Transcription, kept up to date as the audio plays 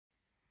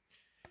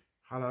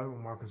Hello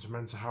and welcome to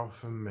Mental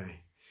Health and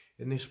Me.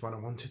 In this one I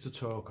wanted to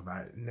talk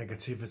about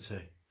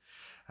negativity,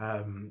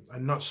 and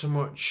not so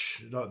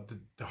much like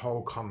the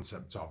whole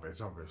concept of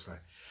it obviously,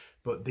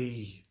 but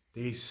the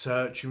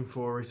searching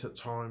for it at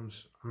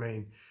times. I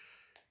mean,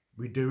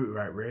 we do it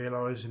without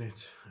realising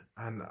it,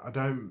 and I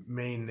don't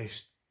mean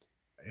this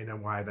in a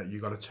way that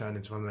you got to turn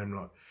into one of them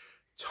like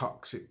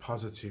toxic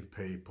positive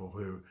people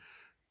who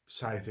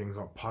say things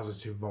like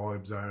positive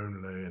vibes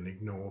only and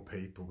ignore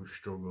people with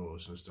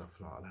struggles and stuff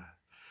like that.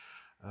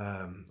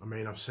 I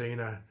mean, I've seen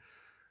I'm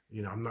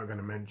not going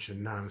to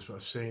mention names, but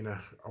I've seen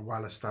a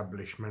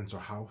well-established mental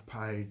health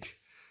page,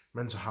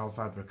 mental health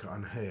advocate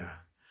on here,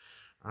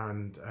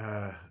 and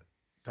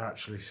they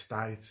actually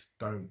state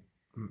don't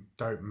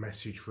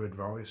message for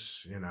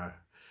advice, and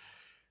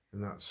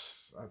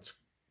that's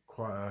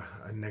quite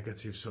a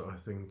negative sort of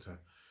thing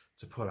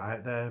to put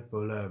out there.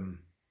 But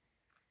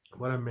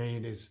what I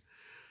mean is,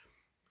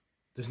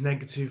 there's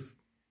negative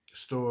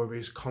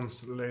stories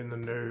constantly in the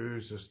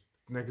news. There's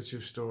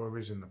negative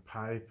stories in the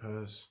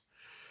papers.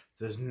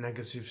 There's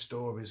negative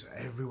stories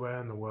everywhere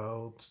in the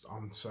world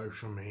on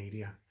social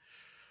media.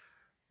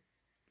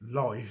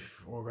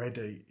 Life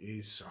already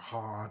is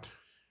hard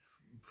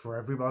for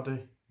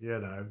everybody,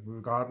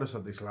 regardless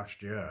of this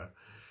last year.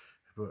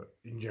 But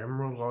in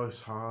general,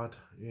 life's hard,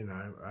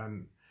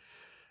 and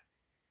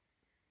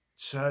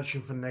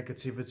searching for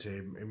negativity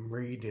and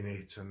reading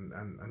it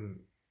and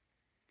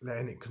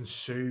letting it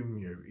consume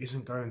you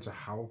isn't going to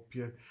help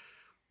you.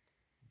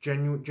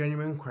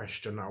 Genuine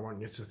question I want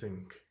you to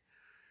think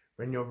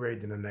when you're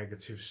reading a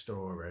negative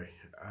story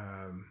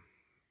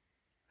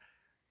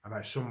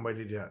about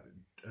somebody that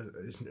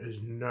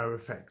has no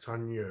effect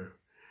on you.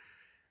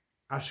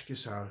 Ask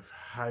yourself,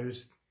 what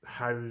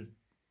am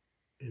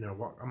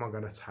I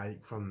going to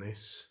take from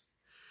this?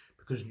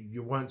 Because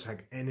you won't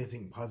take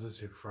anything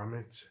positive from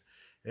it.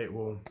 It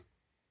will,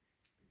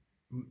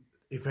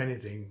 if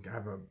anything,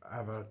 have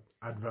a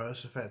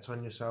adverse effect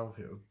on yourself.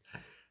 It will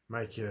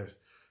make you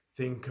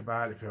think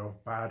about it,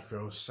 feel bad,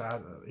 feel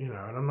sad, and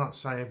I'm not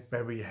saying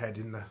bury your head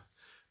in the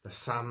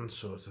sand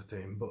sort of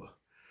thing, but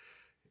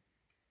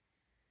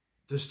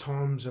there's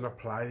times and a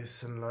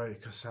place, and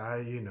like I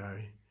say,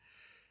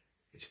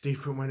 it's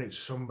different when it's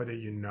somebody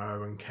you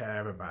know and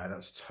care about.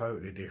 That's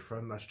totally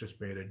different. That's just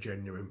being a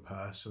genuine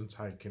person,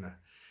 taking a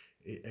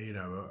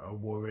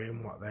worry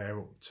in what they're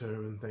up to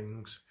and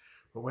things.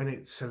 But when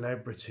it's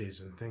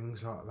celebrities and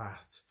things like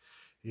that,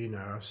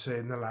 I've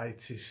seen the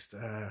latest,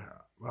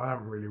 I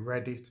haven't really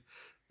read it,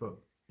 but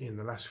in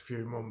the last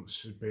few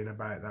months has been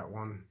about that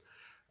one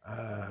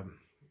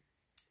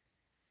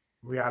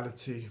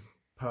reality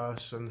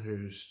person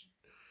whose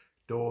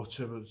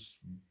daughter was,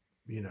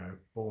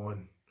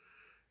 born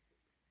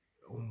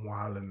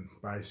unwell and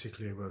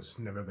basically was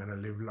never going to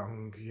live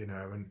long,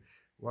 and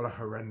what a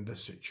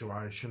horrendous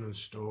situation and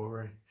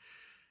story.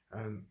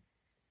 And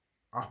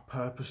I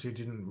purposely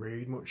didn't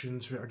read much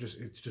into it.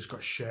 It's just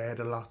got shared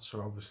a lot,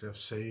 so obviously I've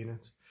seen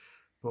it.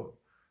 But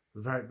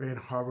without being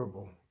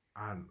horrible,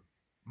 and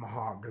my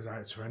heart goes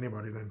out to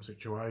anybody in them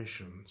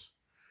situations,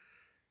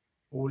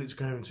 all it's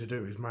going to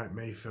do is make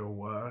me feel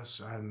worse,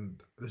 and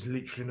there's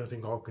literally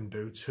nothing I can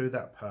do to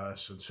that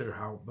person to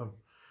help them,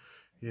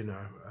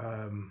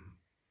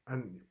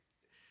 and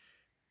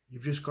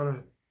you've just got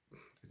to,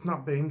 it's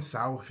not being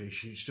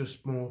selfish, it's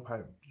just more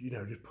about,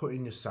 just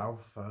putting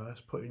yourself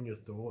first, putting your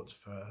thoughts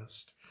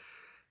first.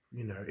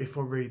 If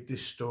I read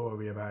this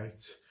story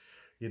about,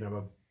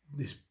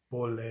 this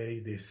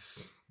bully,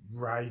 this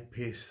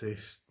rapist,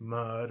 this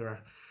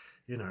murderer,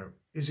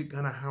 is it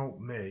going to help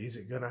me? Is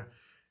it going to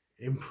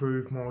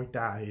improve my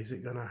day? Is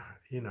it going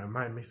to,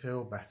 make me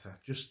feel better?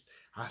 Just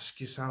ask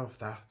yourself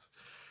that,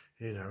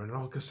 and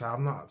like I say,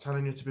 I'm not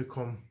telling you to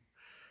become,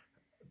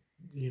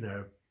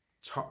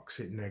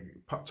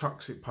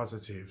 toxic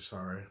positive,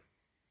 sorry.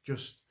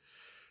 Just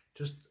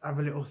have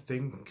a little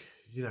think,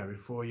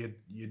 before you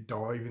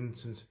dive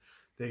into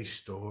these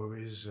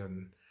stories.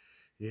 And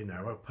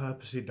I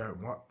purposely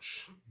don't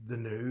watch the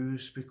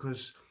news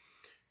because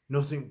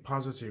nothing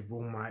positive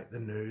will make the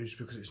news,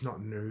 because it's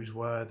not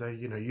newsworthy.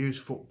 Use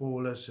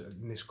footballers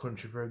in this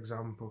country for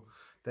example.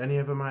 They only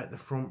ever make the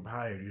front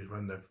pages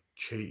when they've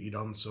cheated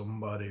on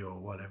somebody or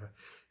whatever.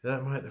 They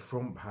don't make the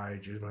front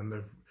pages when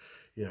they've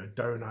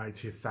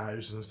donated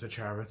thousands to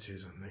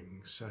charities and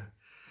things. So,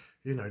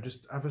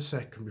 just have a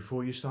second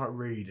before you start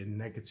reading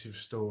negative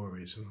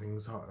stories and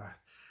things like that.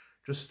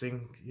 Just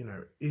think,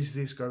 is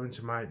this going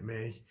to make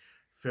me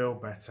feel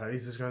better?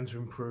 Is this going to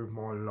improve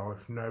my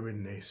life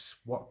knowing this?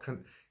 What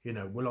can,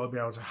 will I be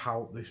able to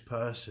help this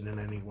person in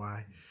any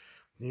way?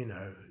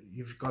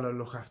 You've got to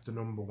look after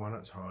number one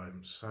at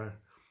times. So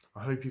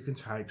I hope you can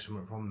take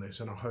something from this,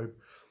 and I hope,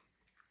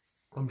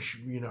 I'm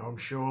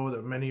sure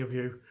that many of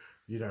you,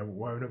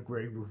 won't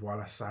agree with what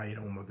I say in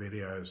all my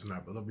videos and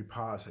that, but there'll be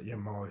parts that you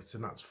might,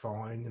 and that's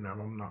fine.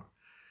 I'm not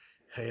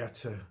here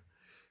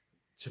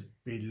to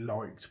be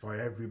liked by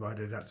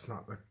everybody. That's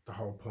not the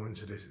whole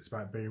point of this. It's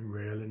about being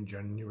real and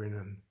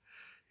genuine.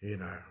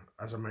 And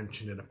as I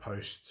mentioned in a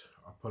post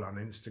I put on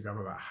Instagram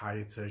about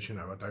haters,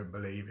 I don't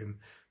believe in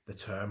the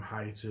term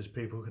haters.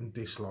 People can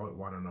dislike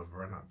one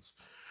another, and that's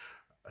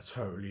a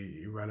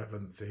totally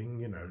irrelevant thing.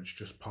 You know, it's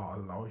just part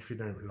of life. You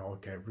don't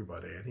like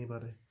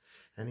anybody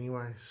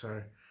anyway.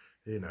 So,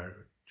 you know,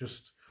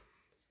 just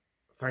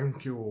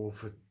thank you all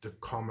for the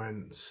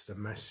comments, the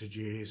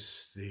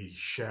messages, the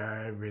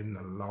sharing,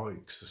 the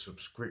likes, the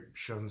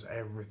subscriptions,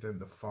 everything,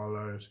 the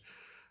follows.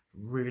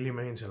 Really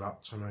means a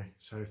lot to me.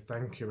 So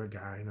thank you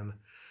again, and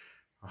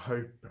I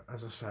hope,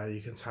 as I say,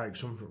 you can take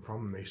something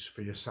from this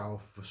for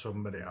yourself, for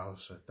somebody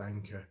else. So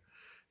thank you.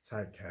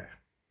 Take care.